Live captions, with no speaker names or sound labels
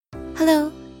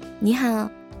Hello, 你好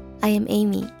I am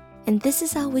Amy, and this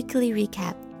is our weekly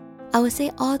recap. I will say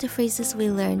all the phrases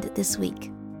we learned this week.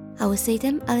 I will say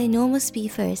them at a normal speed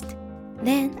first,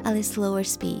 then at a slower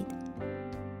speed.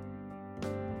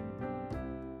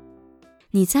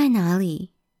 你在哪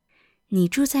里？你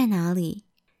住在哪里？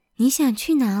你想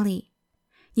去哪里？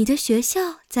你的学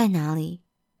校在哪里？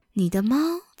你的猫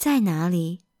在哪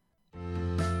里？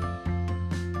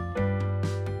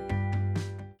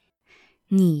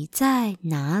你在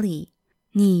哪里？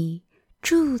你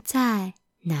住在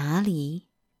哪里？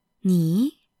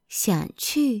你想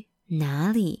去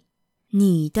哪里？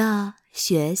你的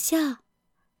学校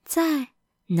在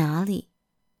哪里？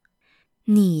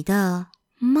你的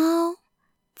猫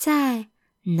在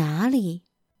哪里？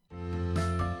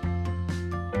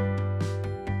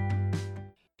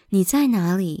你在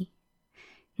哪里？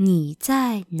你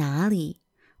在哪里？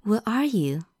 Where are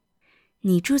you?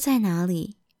 你住在哪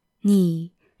里？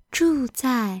你住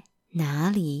在哪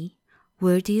里？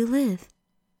 Where do you live?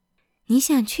 你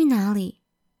想去哪里？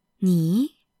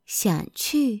你想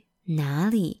去哪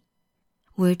里？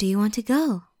 Where do you want to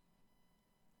go?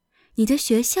 你的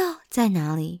学校在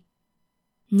哪里？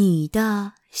你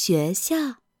的学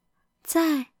校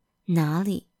在哪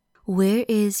里？ Where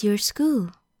is your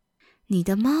school? 你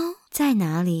的猫在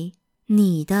哪里？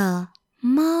你的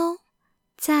猫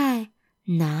在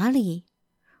哪里？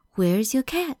 Where's your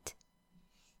cat?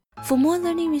 For more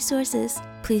learning resources,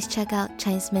 please check out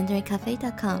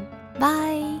ChineseMandarinCafe.com.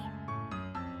 Bye!